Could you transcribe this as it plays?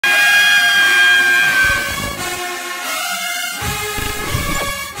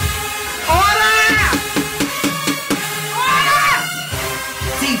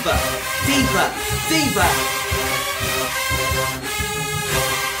diva, diva.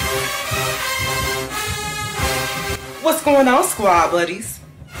 What's going on, squad buddies?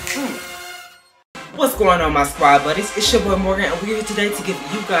 What's going on, my squad buddies? It's your boy Morgan, and we're here today to give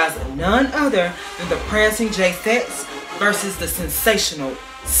you guys none other than the Prancing Stingettes versus the Sensational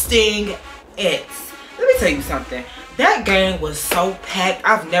Stingettes. Let me tell you something. That game was so packed.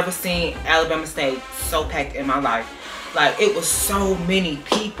 I've never seen Alabama State so packed in my life. Like, it was so many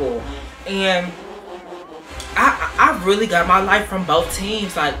people, and I really got my life from both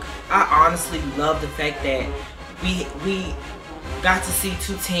teams. Like, I honestly love the fact that we got to see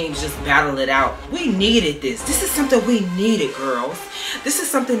two teams just battle it out. We needed this. This is something we needed, girls. This is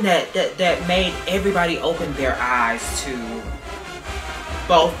something that made everybody open their eyes to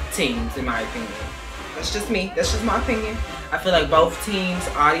both teams, in my opinion. That's just me. That's just my opinion. I feel like both teams'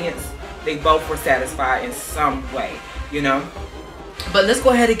 audience, they both were satisfied in some way, you know? But let's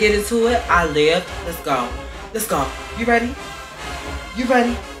go ahead and get into it. I lived. Let's go. Let's go. You ready? You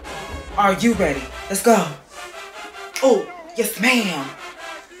ready? Are you ready? Let's go. Oh, yes, ma'am.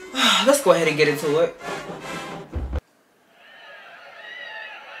 Let's go ahead and get into it.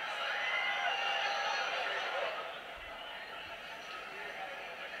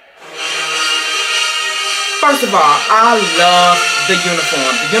 First of all, I love the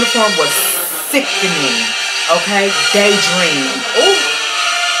uniform. The uniform was sickening. Okay? Daydream. Ooh.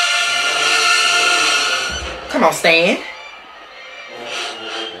 Come on, Stan.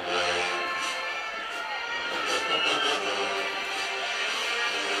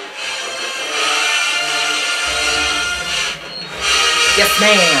 Yes,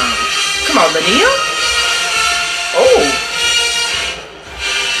 ma'am. Come on, Lania. Oh.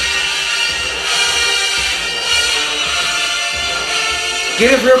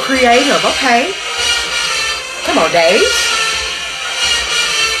 Get it real creative. Okay. Come on, Dave.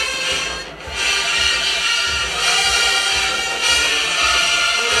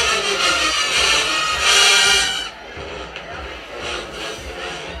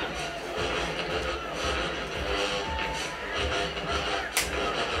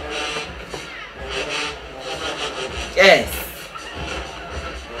 Yes.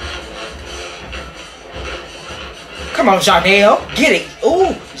 Come on, Janelle. Get it.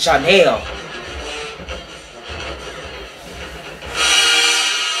 Ooh, Janelle.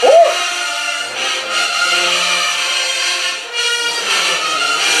 Ooh.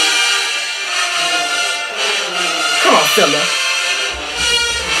 Come on, Silla.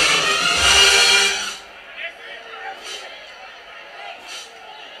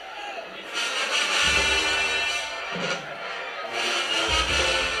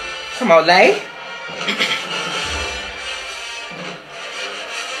 Come on, Lay.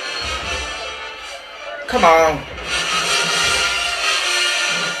 Come on.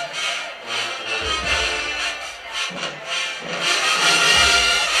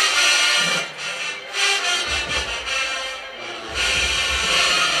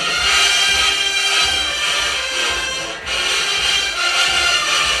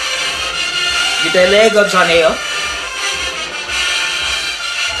 Get that leg up, Janelle.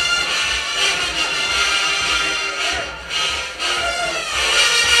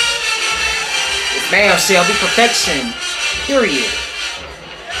 Ma'am, Shelby, perfection. Period.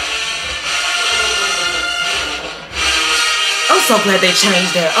 I'm so glad they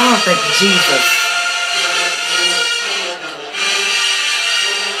changed that. Oh, thank you, Jesus.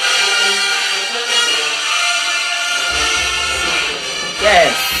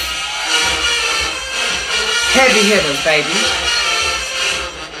 Yes. Heavy hitters, baby.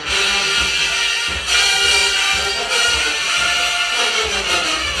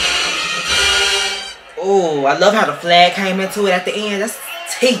 Oh, I love how the flag came into it at the end. That's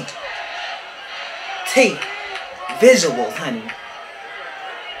tea. Tea. Visuals, honey.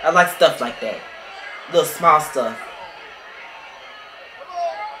 I like stuff like that. Little small stuff.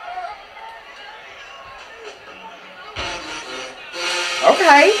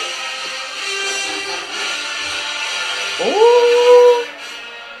 Okay. Ooh.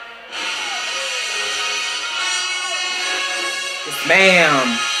 Yes,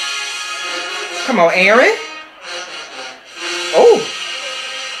 ma'am. Come on, Aaron. Oh.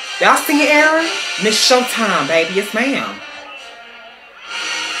 Y'all singing Aaron? Miss Showtime, baby. Yes, ma'am.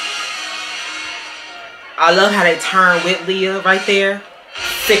 I love how they turn with Leah right there.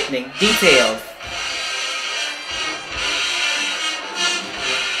 Sickening. Details.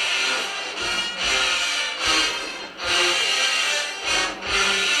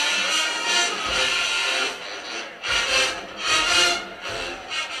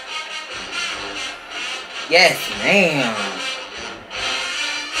 Yes, ma'am.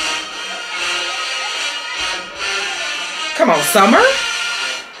 Come on, Summer.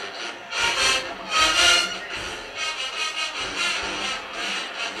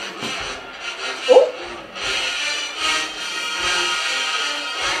 Ooh.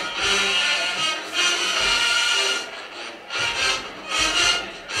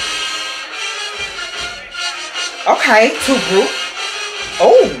 Okay, two group.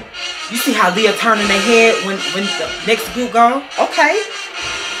 Oh, you see how Leah turning their head when the next group go? Okay.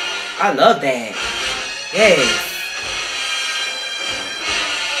 I love that. Yes.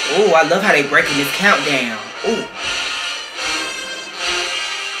 Oh, I love how they breaking this countdown. Ooh.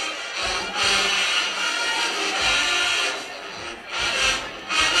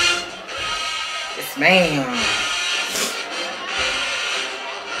 Yes, ma'am.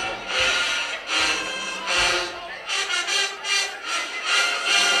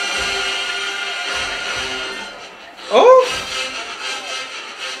 Oh.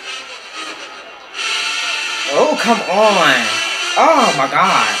 Oh, come on. Oh, my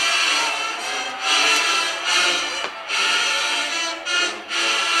God.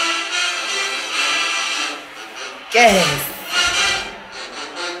 Yes.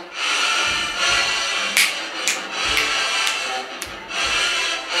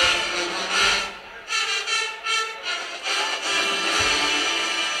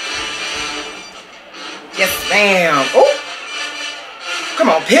 Yes, ma'am. Oh. Come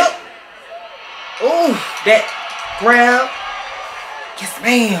on, Pip. Oh, that grab. Yes,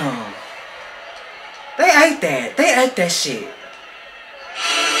 ma'am. They ate that. They ate that shit.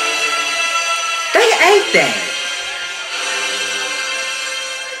 They ate that.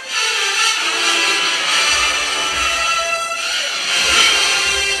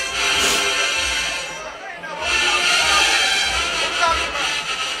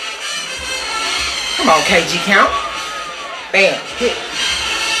 Come on, KG count. Bam. Hit.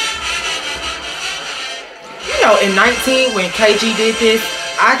 You know, in 19, when KG did this,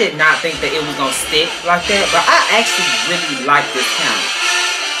 I did not think that it was going to stick like that. But I actually really like this count.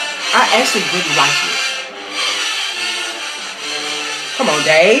 I actually really like it. Come on,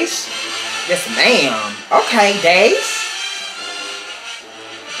 Days. Yes, ma'am. Okay, Days.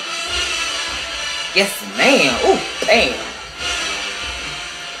 Yes, ma'am. Ooh, bam.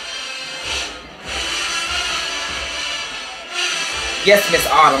 Yes, Miss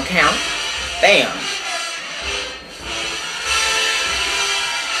Autumn count. Bam.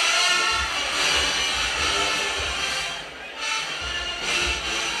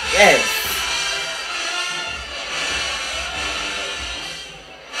 Yes.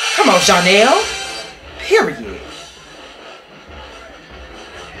 Come on, Janelle. Period.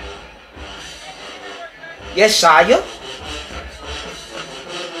 Yes, Shia.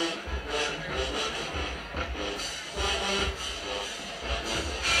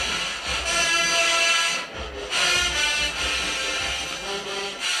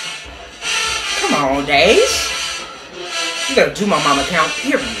 Come on, Days. You gotta do my mama count,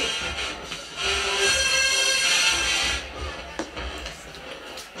 period.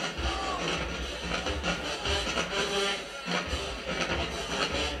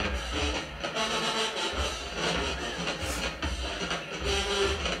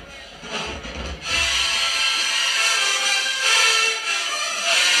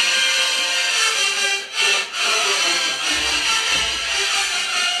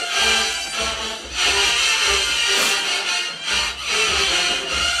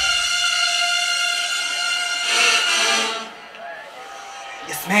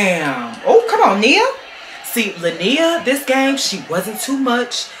 Ma'am. Oh, come on, Nia. See, Lania, this game, she wasn't too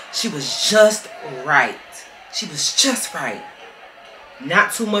much. She was just right. She was just right.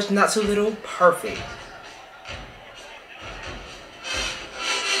 Not too much, not too little. Perfect.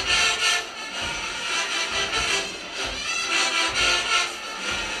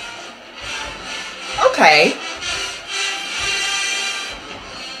 Okay.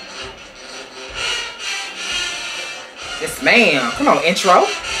 Yes, ma'am. Come on, intro.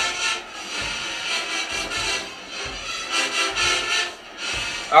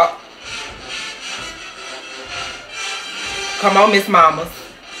 Oh. Come on, Miss Mama.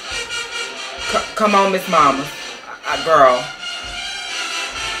 Come on, Miss Mama. Girl.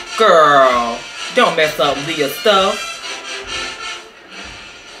 Girl. Don't mess up Leah's stuff.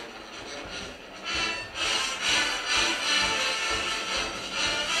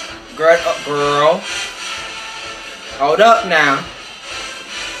 Girl. Hold up now.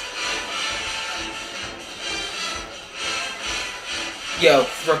 Yo,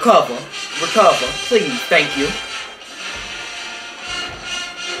 recover. Recover. Please. Thank you.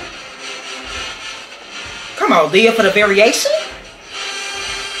 Come on, Leah, for the variation.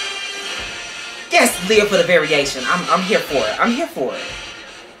 Yes, just live for the variation. I'm here for it. I'm here for it.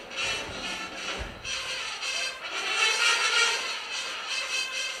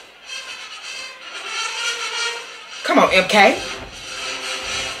 Come on, MK.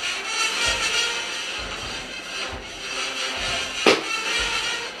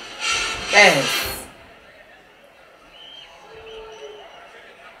 Yes.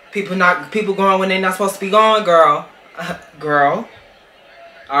 People going when they're not supposed to be going, girl. Girl.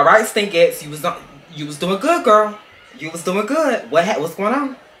 All right, Stingettes, you was doing good, girl. You was doing good. What's going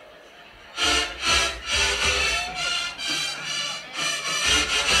on?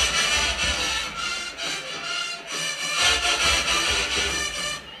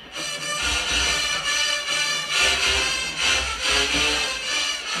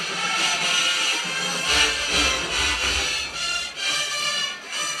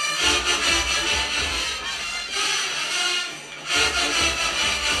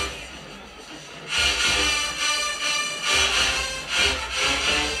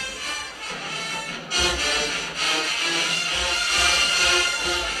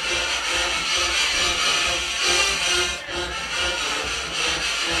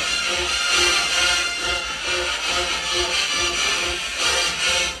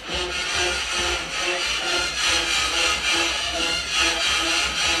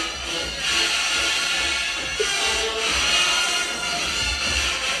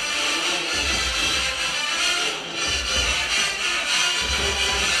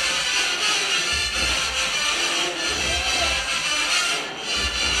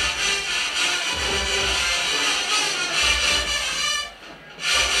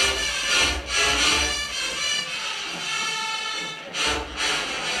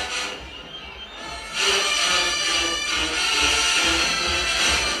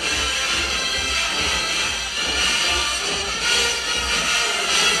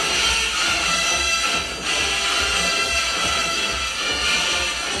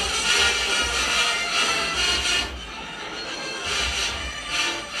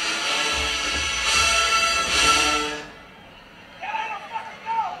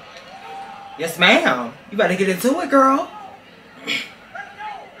 Yes, ma'am. You better get into it, girl.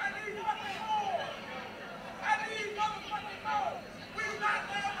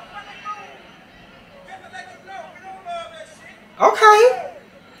 Okay.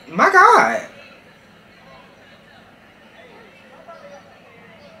 My God.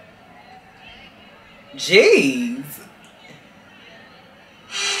 Jeez.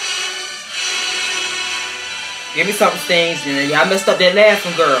 Give me something, Stings. Y'all messed up that last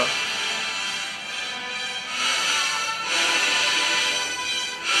one, girl.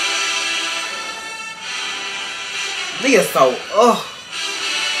 Leah so, ugh.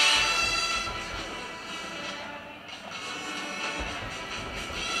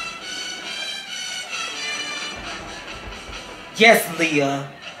 Yes,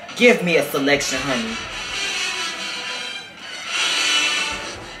 Leah. Give me a selection, honey.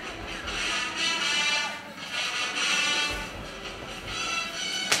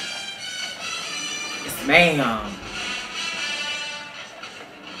 Yes, ma'am.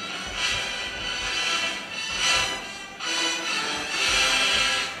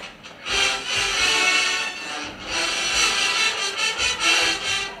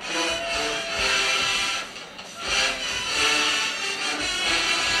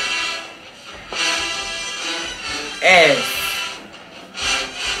 S.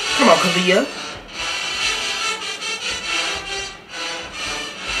 Come on, Kalia.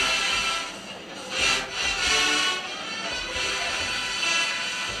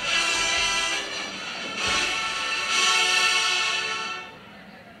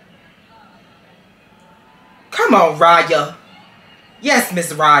 Come on, Raya. Yes,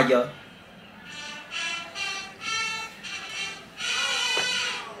 Miss Raya.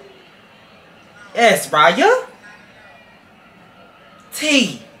 Yes, Raya.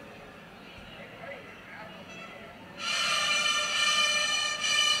 T.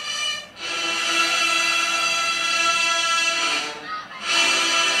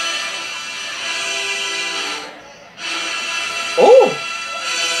 Oh.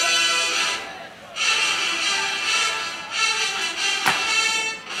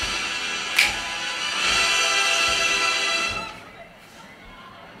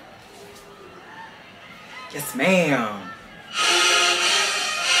 Yes, ma'am.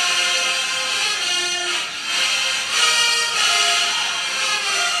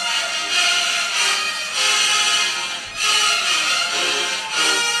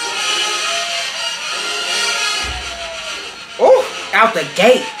 Out the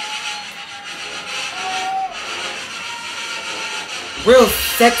gate. Real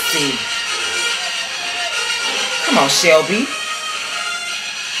sexy. Come on, Shelby.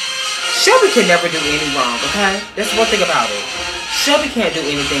 Shelby can never do any wrong, okay? That's one thing about it. Shelby can't do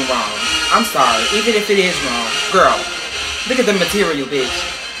anything wrong. I'm sorry, even if it is wrong. Girl, look at the material, bitch.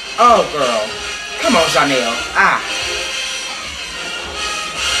 Oh, girl. Come on, Janelle. Ah.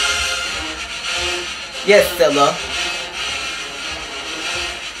 Yes, Stella.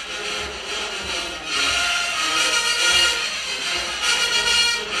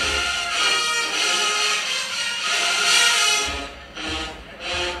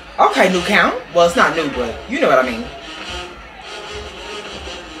 Okay, new count. Well, it's not new, but you know what I mean.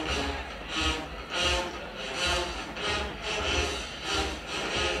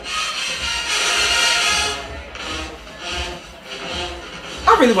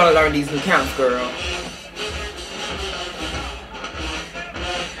 I really want to learn these new counts, girl.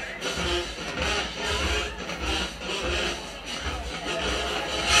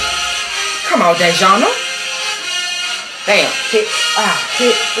 Come on, Dejana. Bam. Hit. Ah,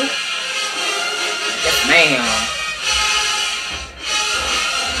 hit. Ooh. Yes, ma'am.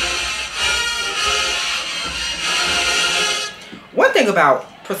 One thing about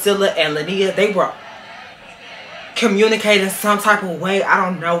Priscilla and Linnea, they were communicating some type of way. I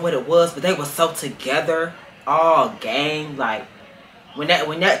don't know what it was, but they were so together, all gang. Like when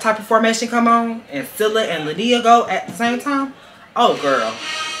that type of formation come on and Scylla and Linnea go at the same time, oh girl,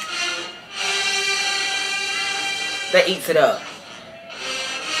 that eats it up.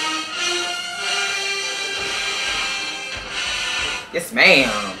 Yes,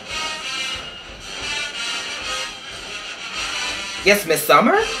 ma'am. Yes, Miss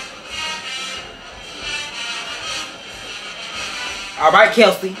Summer. All right,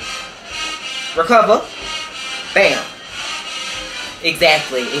 Kelsey. Recover. Bam.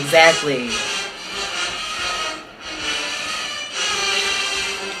 Exactly. Exactly.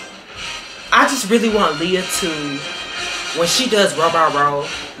 I just really want Leah to, when she does row by row,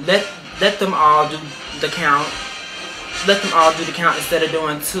 let them all do the count. Let them all do the count instead of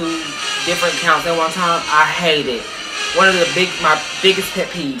doing 2 different counts at one time. I hate it. One of my biggest pet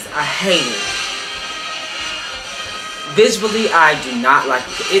peeves. I hate it. Visually, I do not like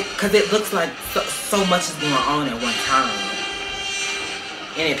it because it looks like so much is going on at one time.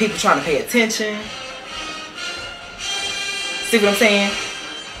 And then people trying to pay attention. See what I'm saying?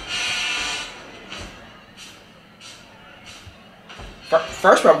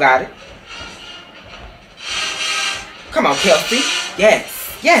 First row got it. Come on, Kelsey.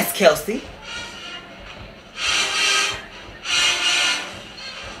 Yes. Yes, Kelsey.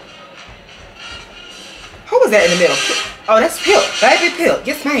 Who was that in the middle? Oh, that's Pip. Baby Pip.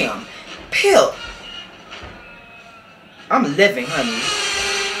 Yes, ma'am. Pip. I'm living, honey.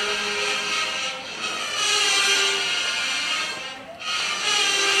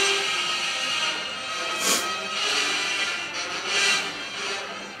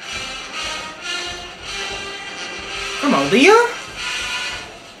 Come on, Leah.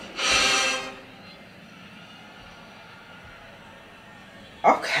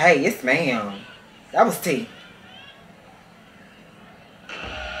 Okay, yes, ma'am. That was T.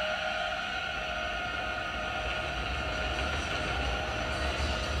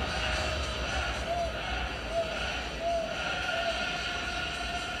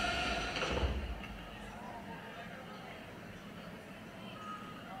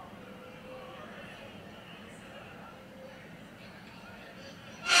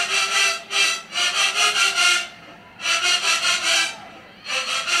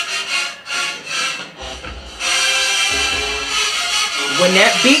 When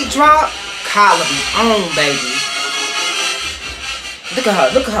that beat drop, Kyla be on, baby. Look at her,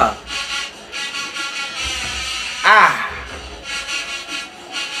 look at her. Ah.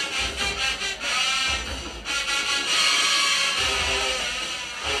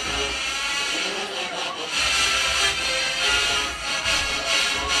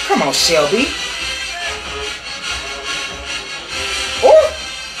 Come on, Shelby. Oh,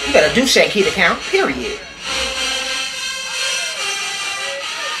 you better do shake hit account, period.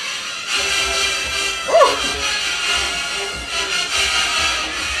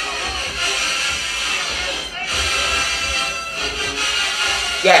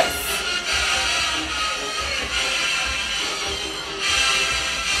 Yes.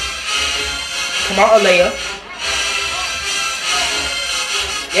 Come on, Alea.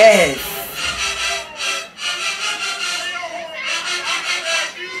 Yes.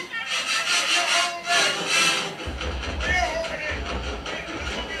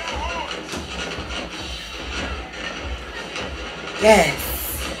 Yes.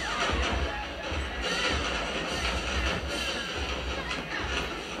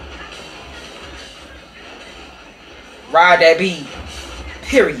 Ride that beat.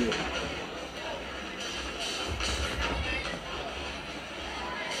 Period.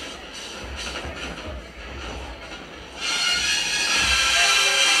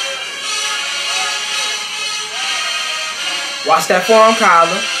 Watch that forearm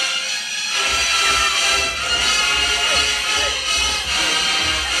collar.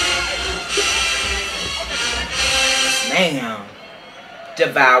 Damn.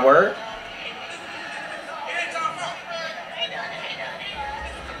 Devour.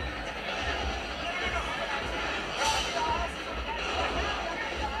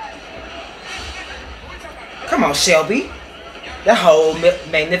 Come on, Shelby. That whole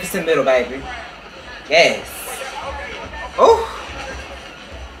magnificent middle, baby. Yes. Oh.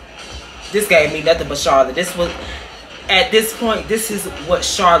 This gave me nothing but Charlotte. This was, at this point, this is what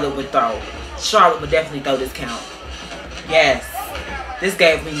Charlotte would throw. Charlotte would definitely throw this count. Yes. This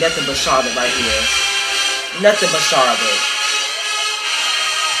gave me nothing but Charlotte right here. Nothing but Charlotte.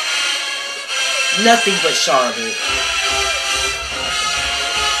 Nothing but Charlotte.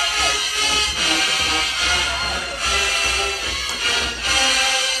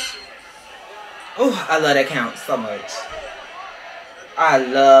 Oh, I love that count so much. I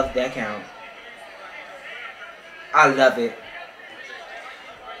love that count. I love it.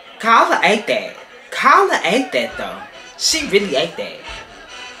 Carla ate that. Carla ate that though. She really ate that.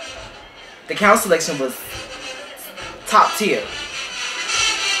 The count selection was top tier.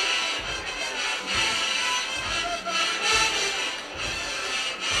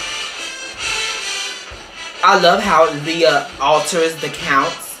 I love how Leah alters the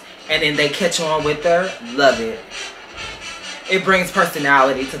counts and then they catch on with her. Love it. It brings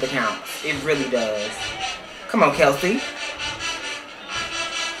personality to the counts. It really does. Come on, Kelsey.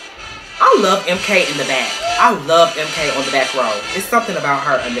 I love MK in the back. I love MK on the back row. It's something about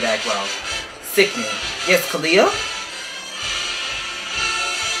her on the back row. Sickening. Yes, Kalia.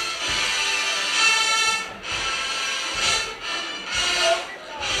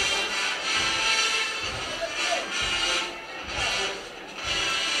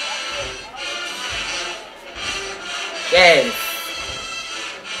 Yes.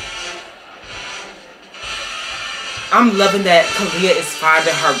 I'm loving that Kalia is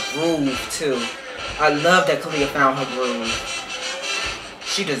finding her groove too. I love that Kalia found her groove.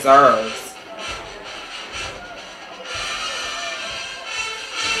 She deserves.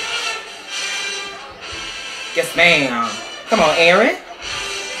 Yes, ma'am. Come on, Aaron.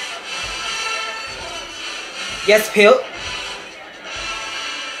 Yes, Pip.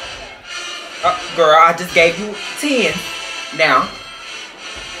 Oh, girl, I just gave you 10. Now.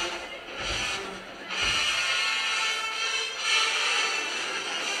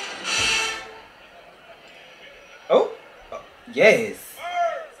 Oh, yes.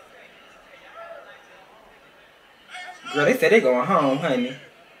 Girl, they said they going home, honey.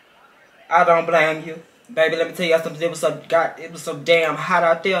 I don't blame you. Baby, let me tell you something. It was so damn hot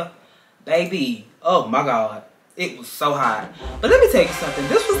out there. Baby, oh my God. It was so hot. But let me tell you something.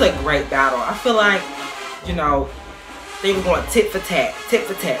 This was a great battle. I feel like, you know, they were going tit for tat, tit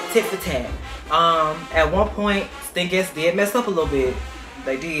for tat, tit for tat. At one point, Stingettes did mess up a little bit.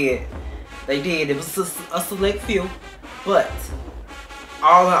 They did. They did. It was a select few. But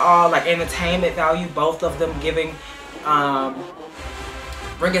all in all, like entertainment value, both of them giving,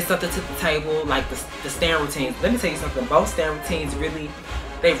 bringing something to the table, like the stand routines. Let me tell you something. Both stand routines really,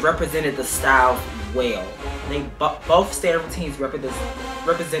 they represented the style well. They both stand routines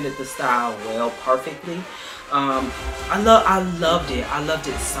represented the style well, perfectly. I loved it. I loved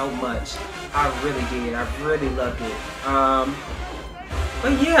it so much. I really did. I really loved it.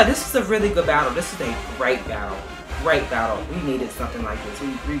 But yeah, this is a really good battle. This is a great battle. Great battle. We needed something like this.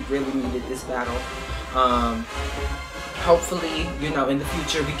 We really needed this battle. Hopefully, you know, in the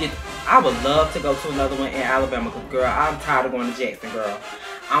future we get. I would love to go to another one in Alabama, because girl, I'm tired of going to Jackson, girl.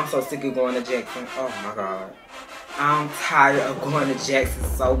 I'm so sick of going to Jackson. Oh my God. I'm tired of going to Jackson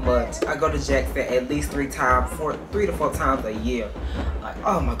so much. I go to Jackson at least 3 to 4 times a year. Like,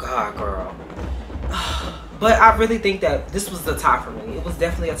 oh my God, girl. But I really think that this was the top for me. It was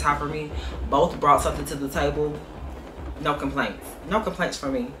definitely a top for me. Both brought something to the table. No complaints. No complaints for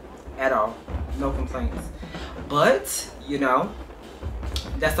me at all. No complaints. But, you know,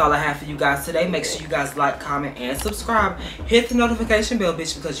 that's all I have for you guys today. Make sure you guys like, comment, and subscribe. Hit the notification bell,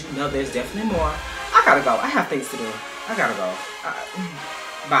 bitch, because you know there's definitely more. I gotta go. I have things to do. I gotta go.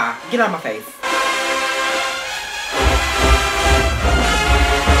 Bye. Get out of my face.